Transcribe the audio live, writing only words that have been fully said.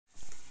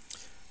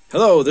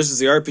Hello, this is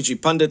the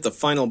RPG Pundit, the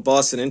final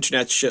boss in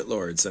Internet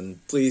Shitlords,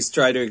 and please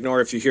try to ignore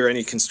if you hear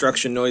any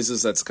construction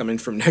noises that's coming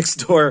from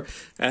next door,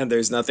 and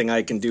there's nothing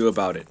I can do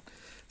about it.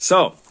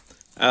 So,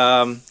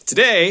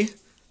 today,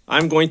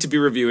 I'm going to be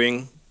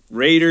reviewing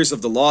Raiders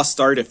of the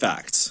Lost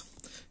Artifacts,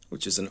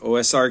 which is an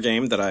OSR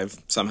game that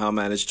I've somehow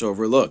managed to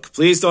overlook.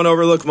 Please don't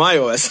overlook my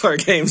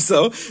OSR games,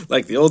 though,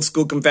 like the Old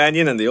School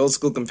Companion and the Old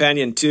School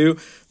Companion 2,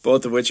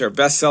 both of which are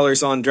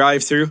bestsellers on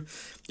Drivethru.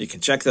 You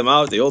can check them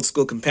out. The Old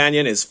School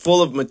Companion is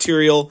full of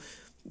material,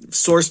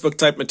 sourcebook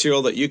type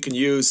material that you can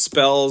use,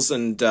 spells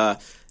and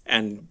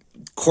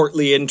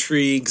courtly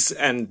intrigues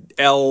and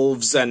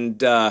elves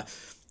and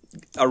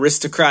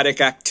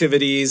aristocratic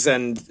activities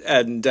and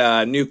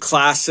new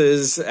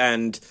classes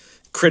and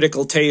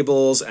critical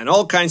tables and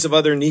all kinds of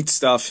other neat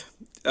stuff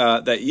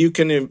that you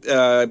can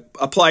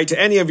apply to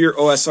any of your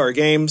OSR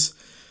games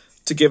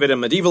to give it a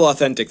medieval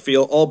authentic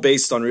feel, all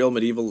based on real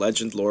medieval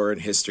legend, lore, and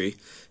history.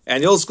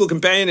 And the Old School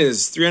Companion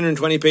is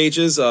 320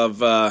 pages of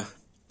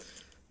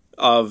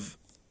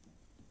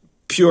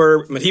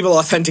pure medieval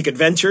authentic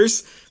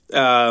adventures.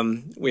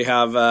 We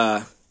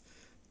have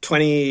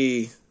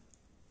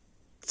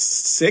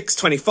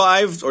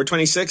 25 or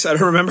 26, I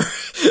don't remember,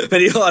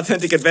 medieval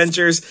authentic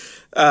adventures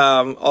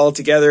all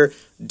together.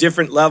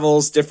 Different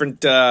levels,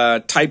 different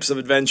types of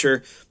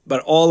adventure,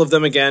 but all of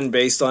them, again,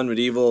 based on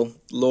medieval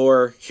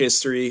lore,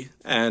 history,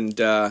 and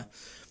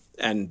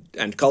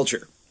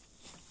culture.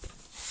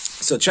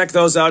 So check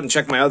those out and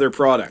check my other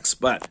products.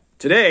 But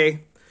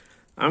today,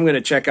 I'm going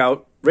to check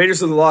out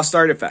Raiders of the Lost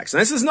Artifacts.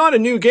 And this is not a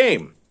new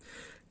game.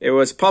 It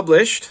was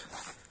published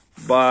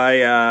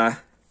by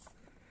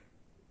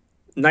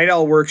Night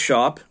Owl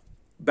Workshop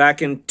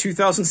back in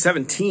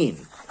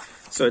 2017.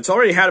 So it's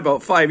already had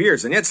about 5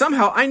 years. And yet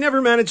somehow I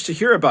never managed to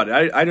hear about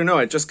it. I don't know.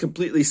 It just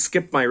completely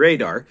skipped my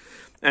radar.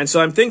 And so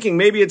I'm thinking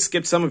maybe it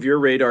skipped some of your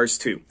radars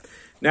too.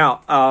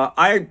 Now,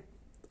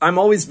 I'm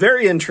always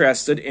very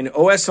interested in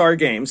OSR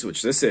games,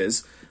 which this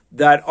is,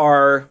 that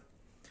are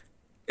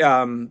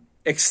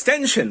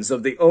extensions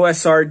of the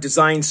OSR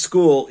design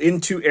school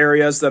into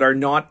areas that are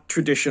not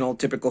traditional,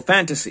 typical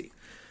fantasy.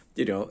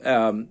 You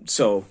know,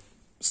 so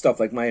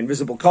stuff like my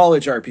Invisible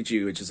College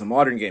RPG, which is a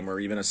modern game, or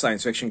even a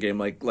science fiction game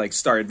like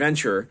Star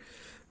Adventure.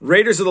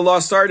 Raiders of the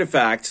Lost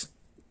Artifact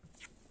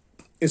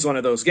is one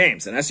of those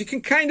games. And as you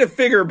can kind of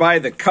figure by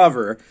the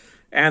cover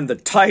and the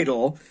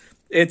title,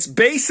 it's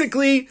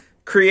basically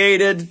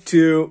created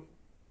to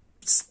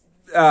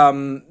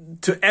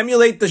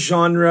emulate the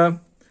genre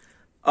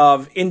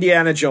of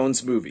Indiana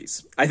Jones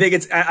movies. I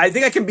think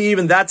I can be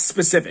even that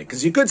specific,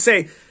 because you could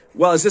say,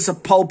 well, is this a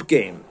pulp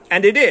game?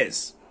 And it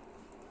is.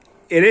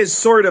 It is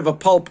sort of a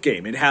pulp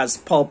game. It has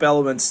pulp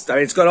elements. I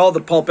mean, it's got all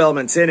the pulp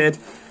elements in it,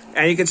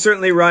 and you can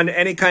certainly run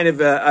any kind of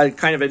a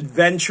kind of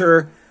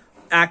adventure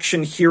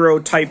action hero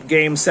type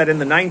game set in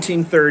the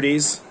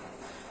 1930s.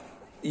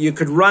 You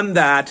could run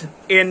that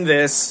in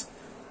this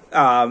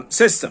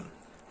system.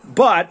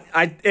 But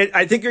I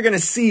think you're going to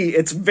see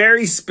it's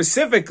very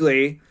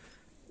specifically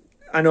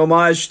an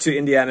homage to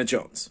Indiana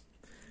Jones.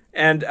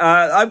 And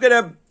I'm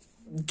going to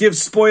give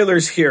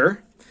spoilers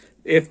here.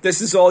 If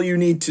this is all you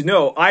need to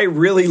know, I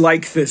really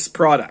like this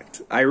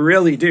product. I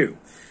really do.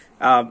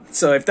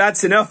 So if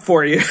that's enough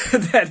for you,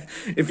 that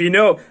if you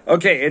know,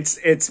 okay,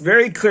 it's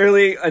very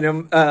clearly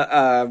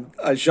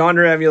a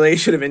genre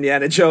emulation of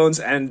Indiana Jones,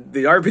 and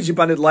the RPG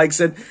Pundit likes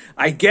it.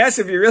 I guess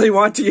if you really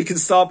want to, you can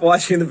stop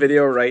watching the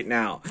video right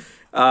now.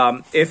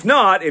 If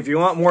not, if you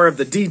want more of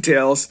the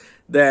details,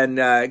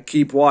 then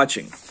keep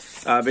watching,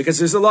 because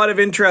there's a lot of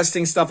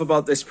interesting stuff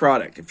about this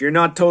product. If you're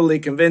not totally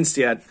convinced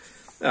yet,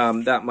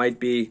 it might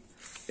be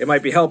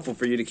helpful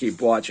for you to keep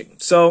watching.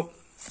 So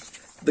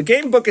the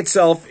game book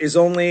itself is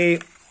only,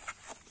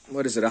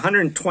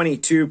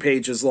 122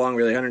 pages long,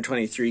 really,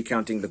 123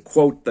 counting the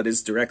quote that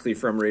is directly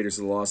from Raiders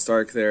of the Lost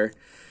Ark there.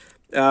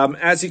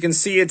 As you can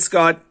see, it's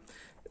got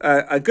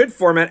a good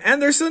format,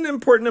 and there's an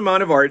important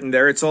amount of art in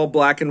there. It's all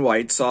black and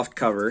white, soft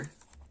cover.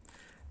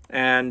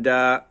 And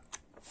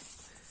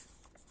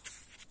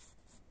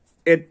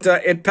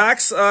it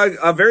packs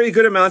a very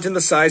good amount in the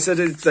size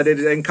that it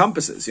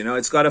encompasses. You know,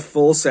 it's got a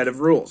full set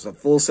of rules, a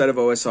full set of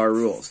OSR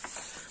rules.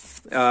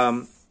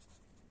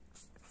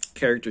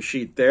 Character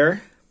sheet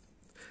there.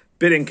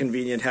 Bit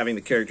inconvenient having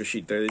the character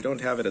sheet there. They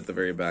don't have it at the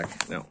very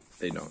back. No,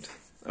 they don't.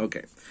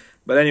 Okay.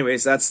 But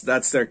anyways,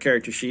 that's their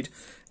character sheet.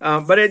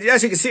 But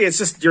as you can see, it's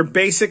just your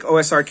basic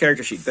OSR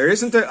character sheet. There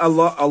isn't a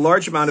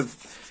large amount of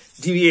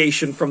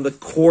deviation from the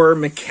core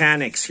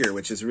mechanics here,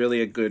 which is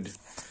really a good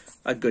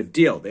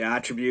deal. The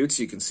attributes,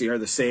 you can see, are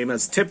the same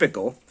as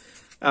typical.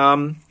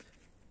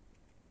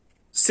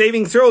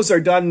 Saving throws are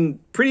done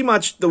pretty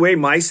much the way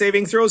my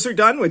saving throws are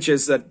done, which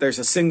is that there's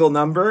a single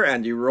number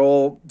and you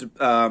roll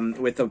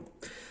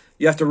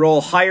you have to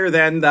roll higher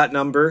than that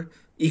number,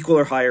 equal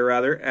or higher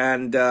rather,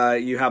 and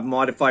you have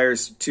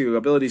modifiers to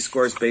ability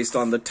scores based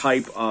on the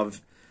type of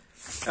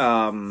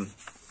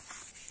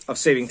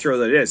saving throw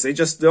that it is.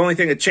 The only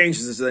thing that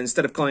changes is that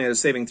instead of calling it a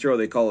saving throw,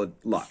 they call it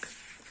luck.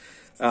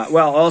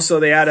 Well,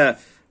 also they add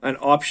an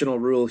optional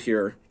rule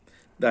here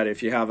that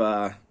if you have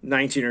a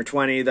 19 or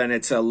 20, then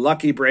it's a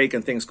lucky break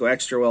and things go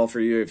extra well for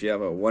you. If you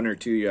have a 1 or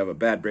 2, you have a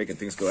bad break and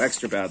things go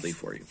extra badly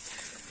for you.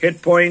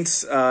 Hit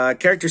points.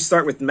 Characters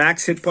start with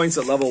max hit points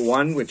at level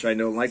 1, which I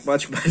don't like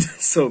much, but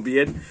so be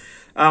it.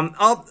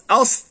 I'll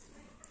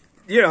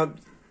you know,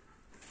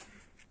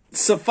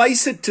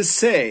 suffice it to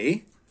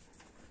say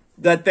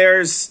that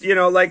there's, you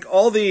know, like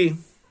all the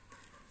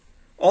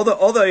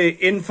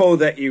info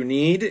that you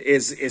need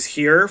is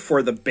here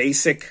for the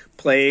basic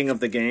playing of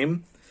the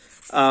game.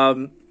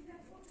 I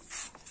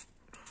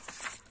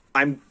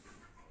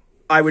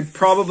would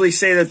probably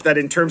say that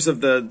in terms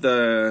of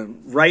the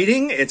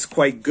writing, it's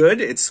quite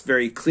good. It's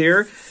very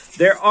clear.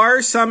 There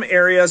are some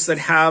areas that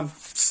have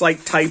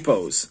slight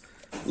typos.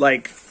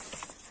 Like,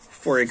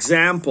 for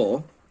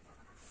example,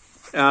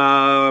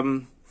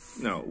 no,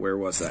 where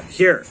was that?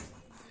 Here.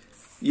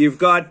 You've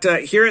got,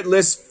 here it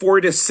lists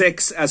 4 to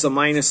 6 as a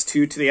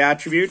 -2 to the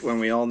attribute, when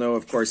we all know,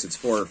 of course, it's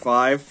 4 or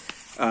 5.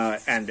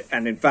 And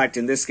in fact,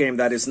 in this game,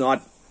 that is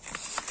not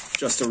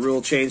just a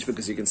rule change,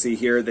 because you can see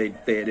here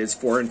it is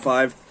 4 and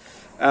 5.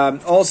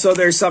 Also,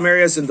 there's some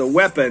areas in the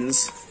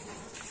weapons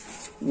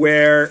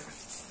where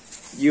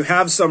you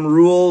have some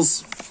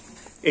rules.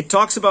 It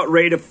talks about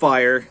rate of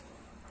fire.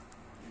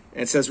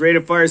 And it says rate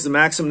of fire is the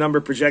maximum number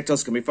of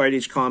projectiles can be fired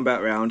each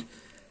combat round.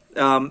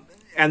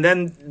 And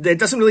then it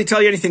doesn't really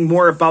tell you anything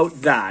more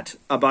about that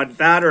or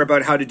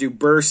about how to do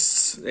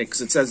bursts,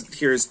 because it says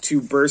here's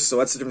 2 bursts. So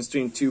what's the difference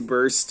between 2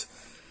 bursts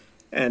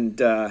and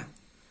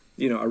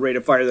you know, a rate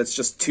of fire that's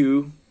just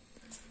 2?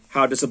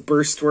 How does a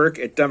burst work?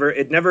 It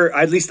never,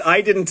 at least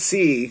I didn't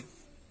see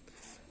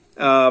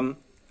where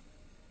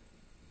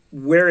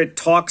it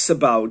talks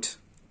about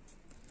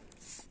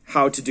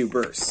how to do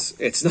bursts.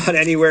 It's not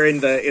anywhere in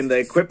the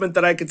equipment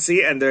that I could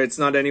see, and it's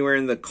not anywhere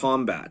in the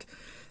combat.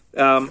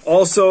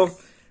 Also,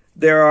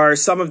 there are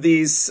some of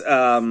these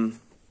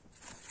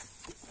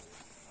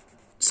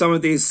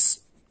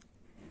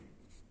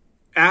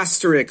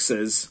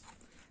asterisks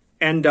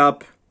end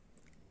up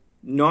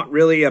not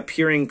really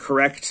appearing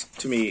correct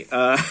to me.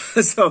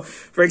 So,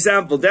 for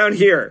example, down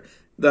here,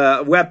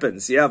 the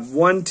weapons, you have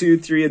 1, 2,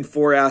 3, and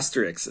 4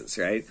 asterisks,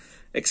 right?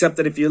 Except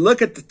that if you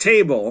look at the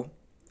table,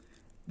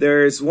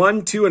 there's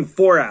 1, 2, and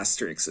 4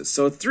 asterisks.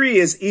 So 3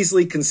 is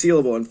easily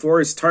concealable, and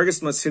 4 is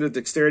targets must hit a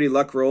dexterity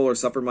luck roll or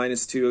suffer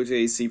 -2 to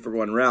AC for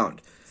 1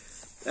 round.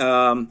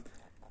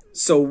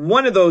 So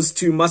one of those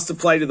 2 must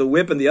apply to the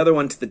whip and the other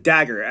one to the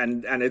dagger.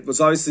 And it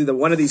was obviously that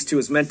one of these 2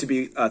 is meant to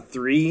be a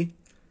 3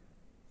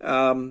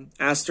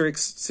 asterisk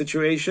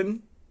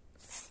situation.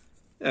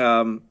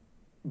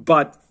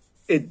 But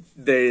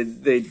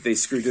they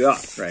screwed it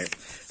up, right?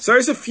 So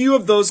there's a few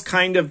of those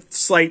kind of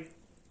slight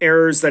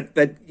errors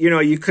that you know,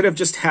 you could have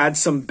just had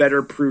some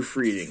better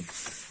proofreading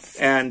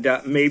and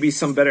maybe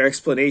some better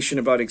explanation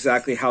about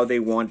exactly how they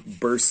want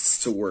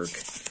bursts to work,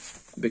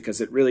 because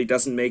it really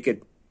doesn't make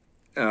it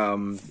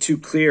too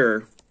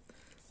clear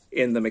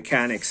in the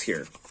mechanics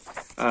here.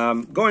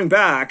 Going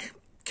back,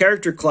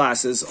 character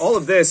classes, all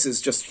of this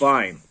is just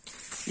fine.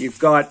 You've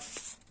got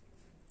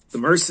the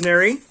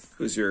mercenary,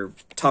 who's your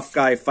tough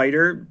guy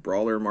fighter,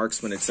 brawler,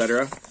 marksman,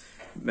 etc.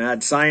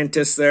 Mad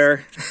scientist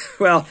there.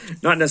 Well,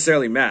 not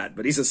necessarily mad,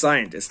 but he's a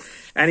scientist.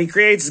 And he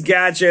creates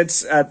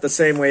gadgets at the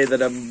same way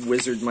that a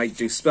wizard might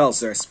do spells.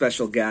 There are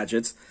special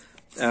gadgets.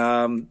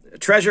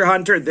 Treasure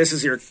hunter, this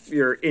is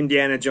your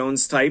Indiana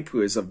Jones type,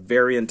 who is a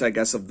variant, I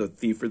guess, of the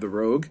thief or the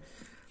rogue.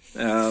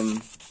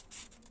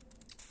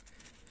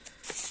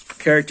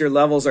 Character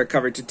levels are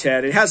covered to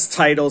 10. It has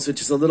titles,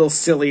 which is a little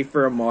silly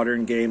for a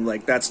modern game.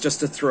 Like, that's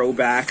just a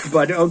throwback,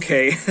 but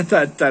okay,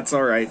 that's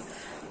all right.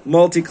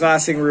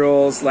 Multi-classing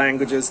rules,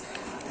 languages.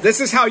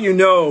 This is how you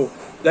know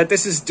that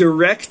this is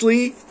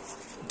directly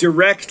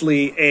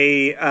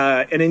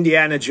an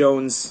Indiana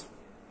Jones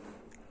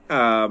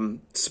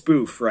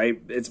spoof,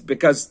 right? It's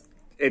because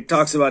it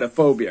talks about a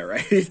phobia,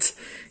 right?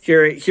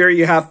 Here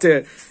you have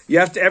to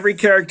every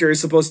character is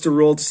supposed to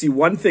roll to see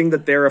one thing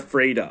that they're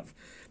afraid of,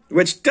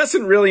 which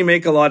doesn't really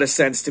make a lot of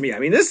sense to me. I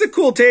mean, this is a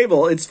cool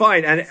table. It's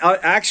fine. And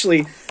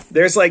actually,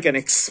 there's like an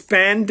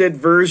expanded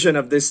version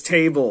of this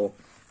table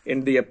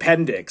in the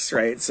appendix,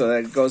 right? So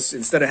that it goes,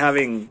 instead of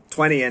having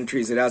 20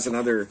 entries, it has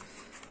another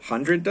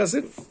 100, does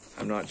it?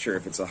 I'm not sure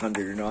if it's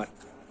 100 or not.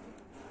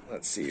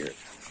 Let's see here.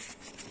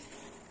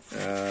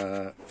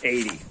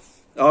 80.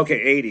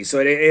 Okay, 80.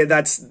 So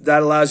that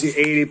allows you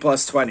 80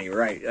 plus 20,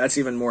 right? That's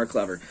even more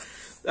clever.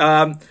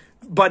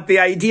 But the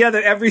idea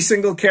that every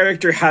single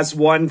character has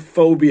one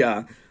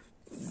phobia,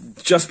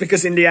 just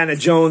because Indiana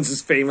Jones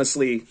is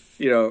famously,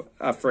 you know,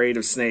 afraid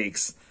of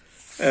snakes,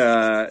 you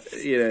know,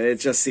 it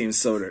just seems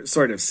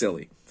sort of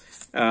silly.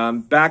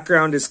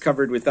 Background is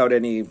covered without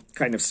any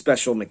kind of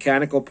special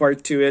mechanical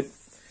part to it.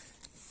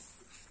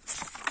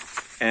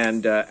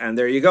 And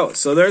there you go.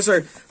 So those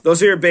are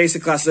your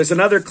basic classes. There's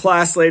another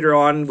class later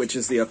on, which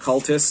is the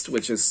Occultist,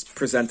 which is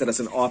presented as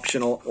an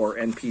optional or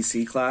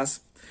NPC class.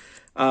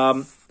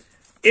 So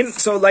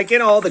like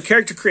in all, the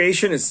character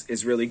creation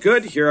is really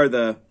good. Here are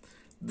the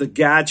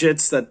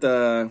gadgets that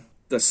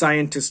the the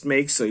scientist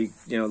makes. So, you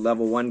know,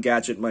 level 1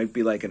 gadget might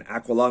be like an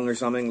aqualung or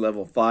something.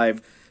 Level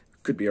 5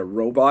 could be a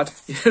robot,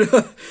 you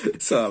know,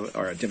 so,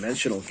 or a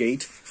dimensional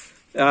gate.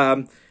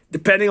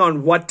 Depending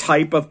on what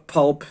type of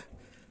pulp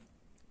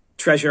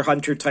treasure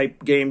hunter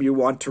type game you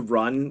want to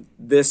run,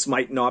 this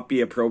might not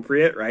be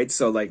appropriate, right?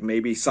 So like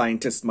maybe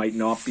scientist might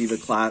not be the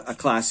a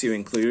class you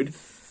include.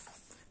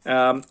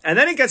 And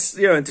then it gets,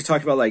 you know, into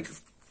talking about like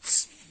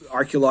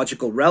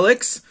archaeological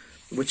relics,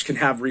 which can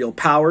have real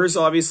powers,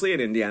 obviously.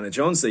 In Indiana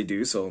Jones they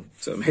do, so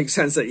it makes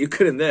sense that you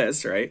could in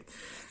this, right?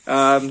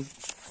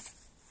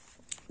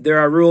 There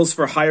are rules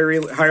for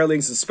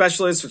hirelings and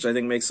specialists, which I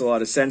think makes a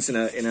lot of sense in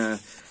a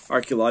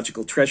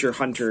archaeological treasure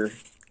hunter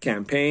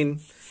campaign.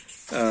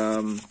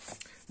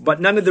 But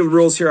none of the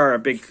rules here are a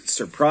big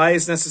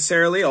surprise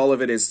necessarily. All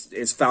of it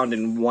is found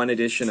in one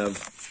edition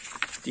of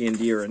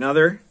D&D or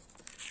another.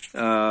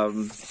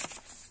 And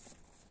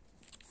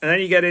then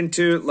you get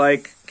into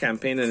like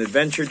campaign and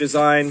adventure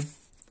design.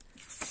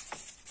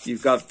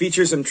 You've got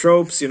features and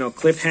tropes, you know,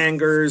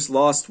 cliffhangers,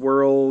 lost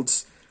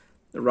worlds,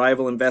 the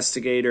rival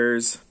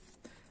investigators,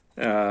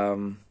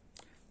 the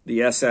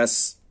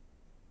SS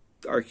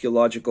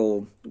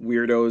archaeological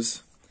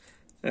weirdos,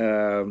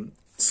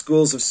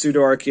 schools of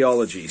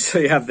pseudo-archaeology. So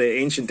you have the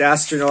ancient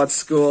astronaut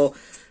school,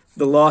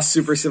 the lost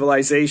super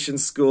civilization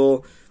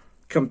school,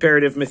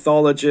 comparative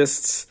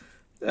mythologists,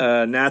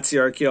 Nazi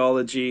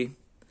archaeology,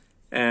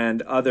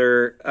 and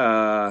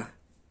other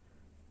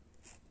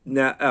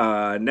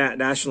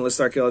nationalist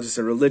archaeologists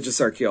and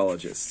religious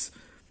archaeologists.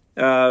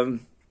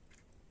 Then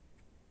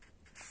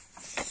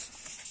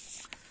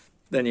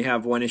you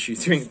have one issue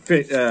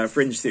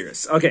fringe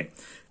theorists. Okay.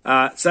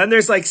 So then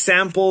there's like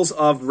samples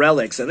of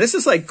relics, and this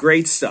is like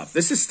great stuff.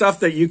 This is stuff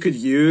that you could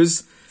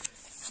use.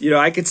 You know,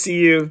 I could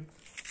see you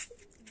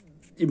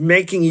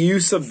making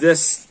use of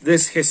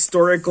this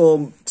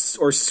historical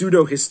or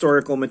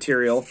pseudo-historical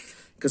material,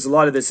 because a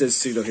lot of this is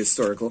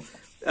pseudo-historical,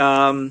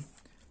 in,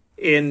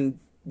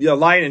 you know,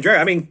 Lion and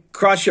Dragon. I mean,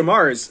 Cross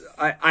Mars,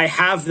 I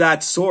have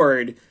that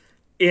sword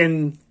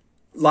in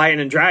Lion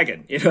and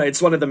Dragon. You know,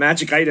 it's one of the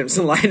magic items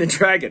in Lion and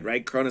Dragon,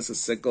 right? Cronus'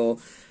 sickle,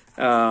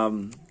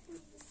 Guy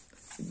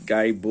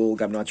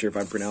Bulg, I'm not sure if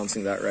I'm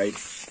pronouncing that right.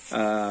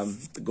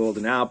 The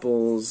golden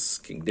apples,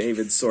 King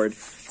David's sword.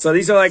 So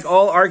these are like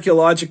all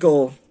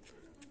archaeological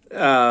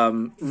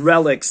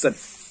relics that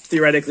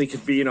theoretically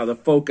could be, you know, the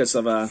focus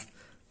of a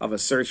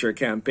search or a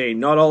campaign.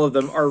 Not all of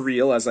them are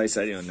real, as I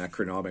said, you know,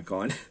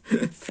 Necronomicon,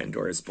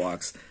 Pandora's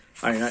box.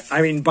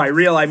 I mean, by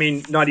real, I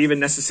mean not even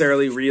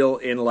necessarily real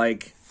in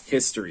like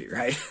history,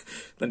 right?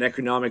 The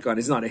Necronomicon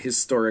is not a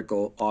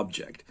historical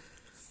object.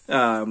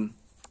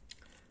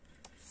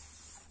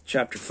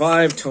 Chapter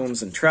 5,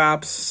 Tomes and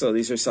Traps. So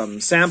these are some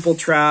sample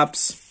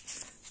traps.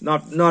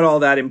 Not all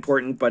that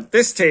important, but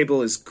this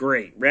table is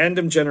great.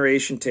 Random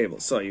generation table.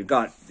 So you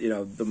got, you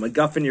know, the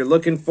MacGuffin you're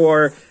looking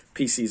for.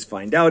 PCs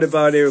find out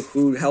about it.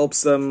 Who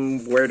helps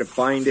them? Where to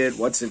find it?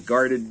 What's it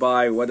guarded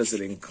by? What does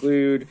it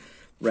include?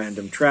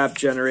 Random trap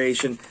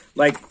generation.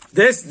 Like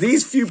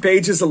these few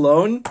pages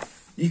alone,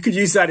 you could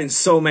use that in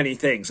so many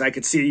things. I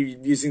could see you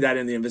using that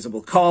in the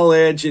Invisible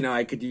College. You know,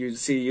 I could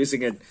see you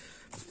using it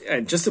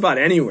just about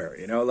anywhere.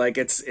 You know, like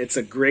it's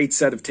a great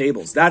set of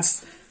tables.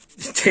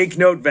 Take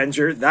note,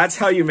 Venger. That's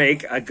how you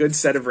make a good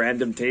set of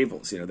random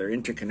tables. You know, they're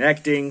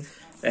interconnecting,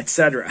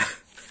 etc.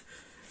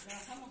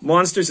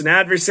 Monsters and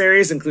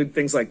adversaries include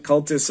things like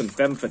cultists and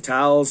femme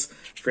fatales,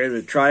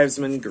 primitive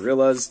tribesmen,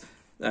 guerrillas,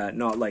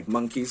 not like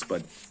monkeys,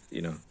 but,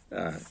 you know,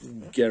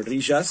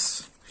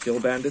 guerrillas, hill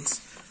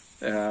bandits,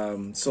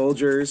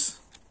 soldiers,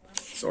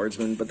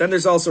 swordsmen. But then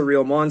there's also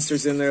real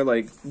monsters in there,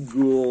 like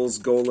ghouls,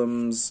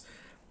 golems,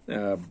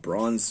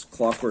 bronze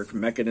clockwork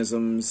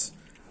mechanisms,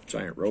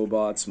 giant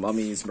robots,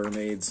 mummies,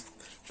 mermaids.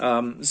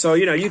 So,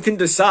 you know, you can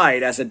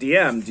decide as a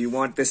DM, do you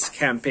want this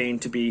campaign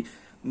to be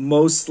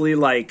mostly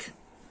like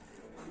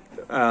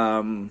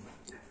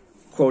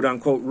quote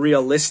unquote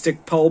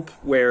realistic pulp,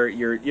 where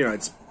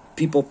it's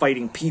people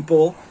fighting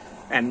people,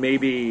 and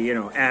maybe, you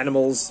know,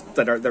 animals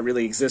that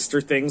really exist,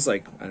 or things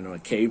like, I don't know, a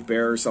cave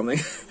bear or something.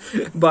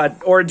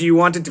 Or do you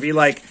want it to be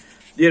like,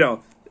 you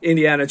know,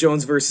 Indiana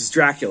Jones versus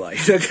Dracula?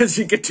 Because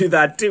you could do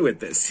that too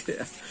with this.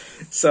 Yeah.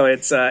 So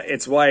it's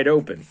wide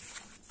open.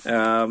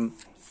 Got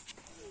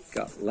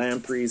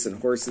lampreys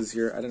and horses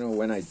here. I don't know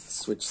when I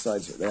switch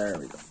sides. There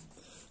we go.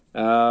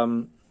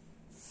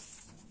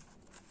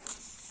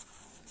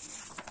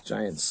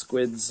 Giant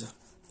squids.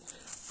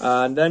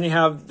 And then you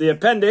have the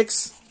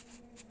appendix.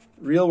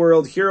 Real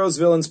world heroes,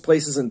 villains,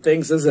 places, and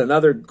things. This is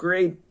another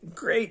great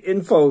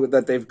info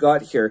that they've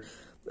got here.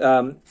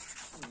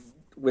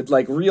 With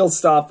like real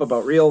stuff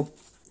about real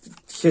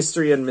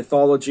history and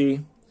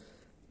mythology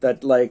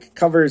that like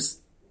covers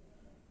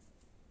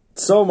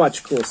so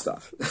much cool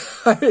stuff.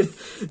 I mean,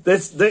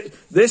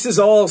 this is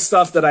all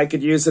stuff that I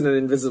could use in an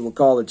Invisible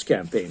College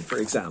campaign, for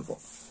example.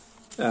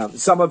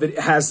 Some of it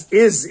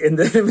is in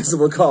the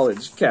Invisible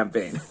College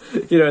campaign,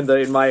 you know,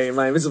 in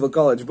my Invisible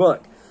College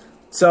book.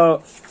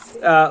 So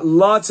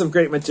lots of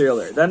great material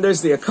there. Then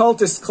there's the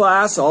occultist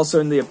class, also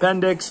in the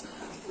appendix.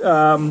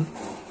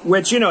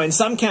 Which, you know, in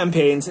some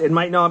campaigns, it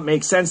might not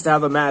make sense to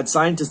have a mad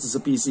scientist as a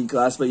PC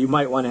class, but you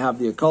might want to have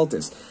the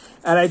occultist.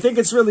 And I think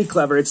it's really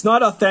clever. It's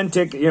not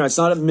authentic, you know, it's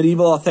not a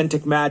medieval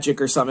authentic magic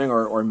or something,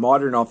 or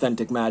modern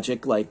authentic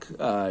magic like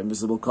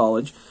Invisible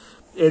College.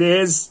 It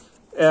is,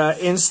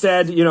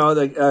 instead, you know,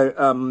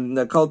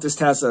 the occultist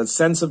has a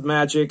sense of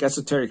magic,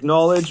 esoteric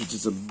knowledge, which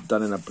is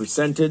done in a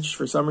percentage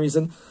for some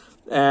reason,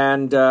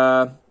 and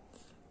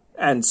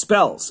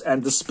spells.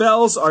 And the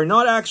spells are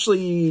not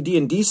actually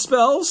D&D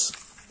spells,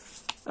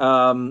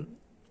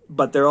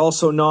 but they're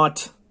also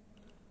not,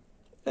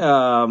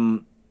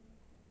 some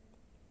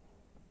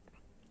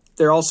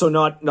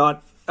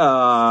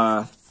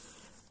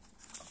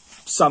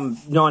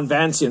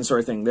non-Vancian sort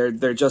of thing.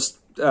 They're just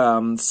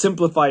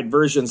simplified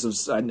versions of,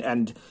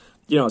 and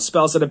you know,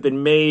 spells that have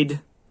been made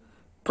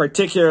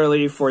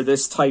particularly for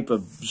this type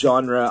of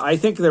genre. I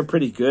think they're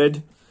pretty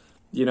good.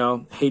 You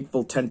know,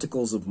 Hateful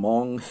Tentacles of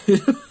Mong.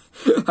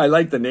 I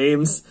like the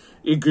names.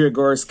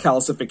 Egregor's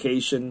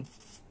Calcification.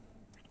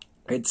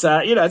 It's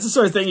you know, it's the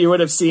sort of thing you would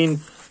have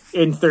seen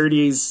in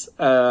 30s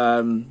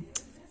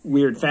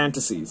weird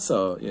fantasies.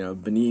 So, you know,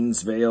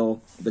 Benin's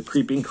Veil, the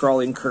Creeping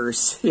Crawling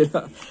Curse, you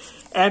know.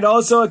 And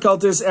also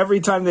occultists,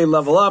 every time they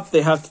level up,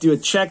 they have to do a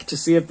check to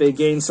see if they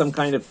gain some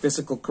kind of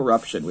physical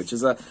corruption, which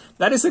is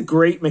that is a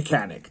great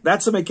mechanic.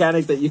 That's a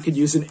mechanic that you could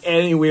use in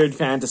any weird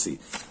fantasy.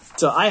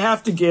 So I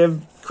have to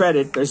give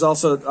credit. There's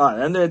also,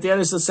 and at the end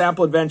there's a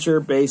sample adventure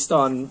based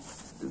on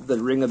the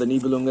Ring of the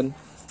Nibelungen.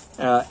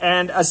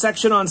 And a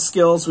section on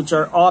skills, which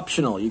are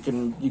optional. You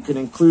can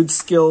include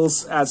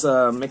skills as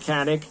a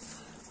mechanic,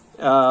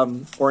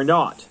 or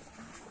not.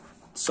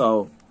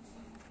 So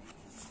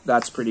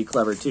that's pretty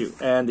clever too.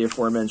 And the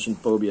aforementioned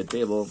phobia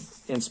table,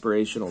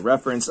 inspirational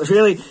reference.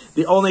 Really,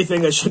 the only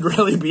thing that should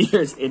really be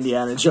here is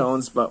Indiana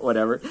Jones, but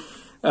whatever.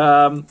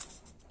 And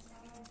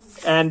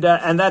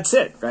that's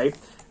it, right?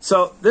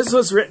 So this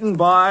was written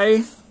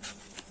by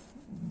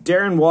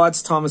Darren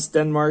Watts, Thomas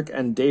Denmark,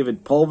 and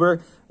David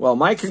Pulver. Well,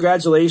 my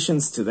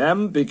congratulations to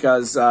them,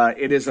 because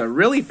it is a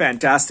really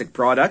fantastic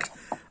product.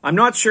 I'm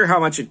not sure how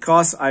much it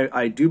costs.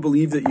 I do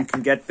believe that you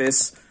can get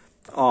this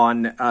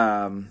on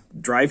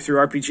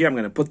Drivethru RPG. I'm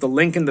going to put the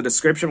link in the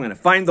description. I'm going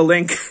to find the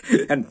link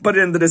and put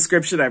it in the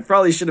description. I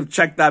probably should have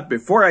checked that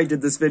before I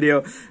did this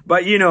video,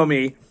 but you know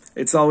me.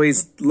 It's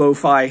always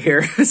lo-fi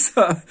here.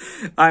 So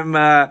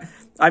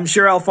I'm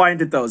sure I'll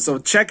find it though. So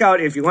check out,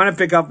 if you want to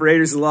pick up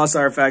Raiders of the Lost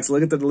Artifacts,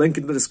 look at the link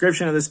in the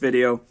description of this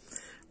video.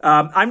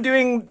 I've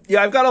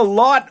got a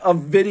lot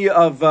of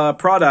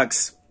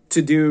products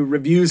to do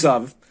reviews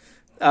of.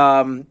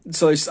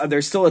 So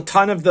there's still a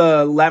ton of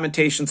the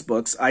Lamentations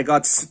books. I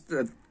got,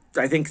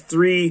 I think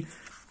 3,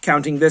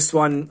 counting this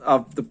one,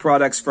 of the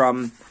products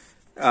from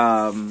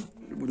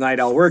Night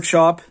Owl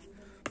Workshop.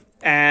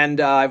 And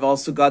I've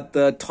also got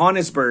the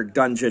Tonsberg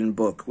Dungeon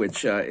book,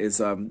 which is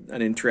an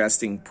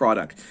interesting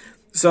product.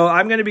 So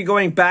I'm going to be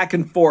going back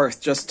and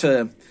forth just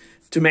to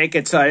make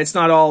it, it's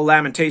not all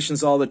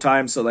Lamentations all the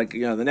time. So like,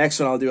 you know, the next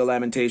one I'll do a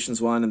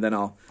Lamentations one, and then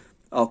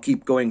I'll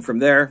keep going from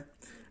there.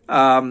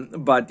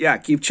 But yeah,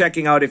 keep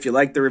checking out if you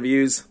like the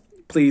reviews.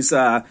 Please,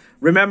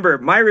 remember,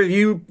 my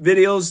review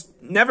videos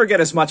never get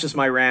as much as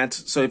my rant.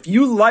 So if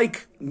you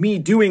like me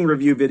doing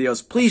review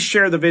videos, please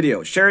share the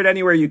video. Share it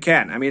anywhere you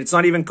can. I mean, it's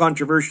not even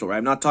controversial, right?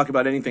 I'm not talking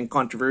about anything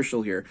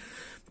controversial here.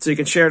 So you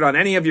can share it on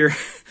any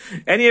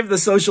of the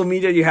social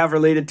media you have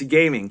related to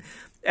gaming.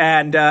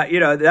 And, you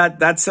know,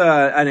 that's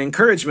an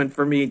encouragement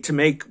for me to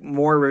make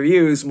more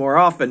reviews more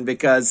often,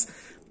 because,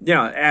 you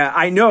know,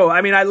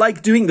 I mean, I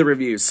like doing the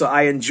reviews, so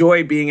I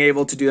enjoy being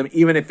able to do them,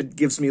 even if it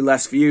gives me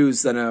less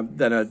views than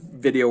a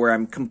video where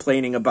I'm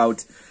complaining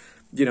about,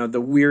 you know,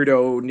 the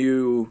weirdo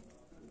new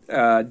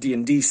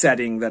D&D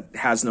setting that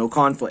has no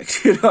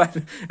conflict, you know,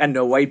 and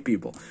no white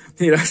people,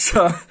 you know.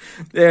 So,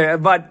 yeah,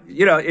 but,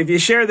 you know, if you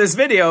share this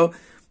video,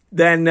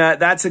 then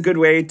that's a good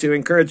way to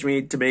encourage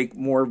me to make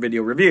more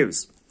video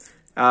reviews.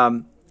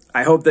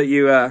 I hope that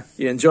you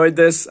enjoyed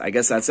this. I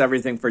guess that's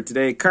everything for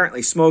today.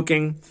 Currently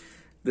smoking.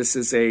 This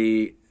is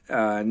a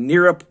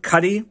Nirup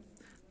Cuddy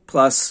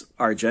plus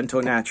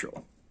Argento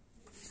Natural.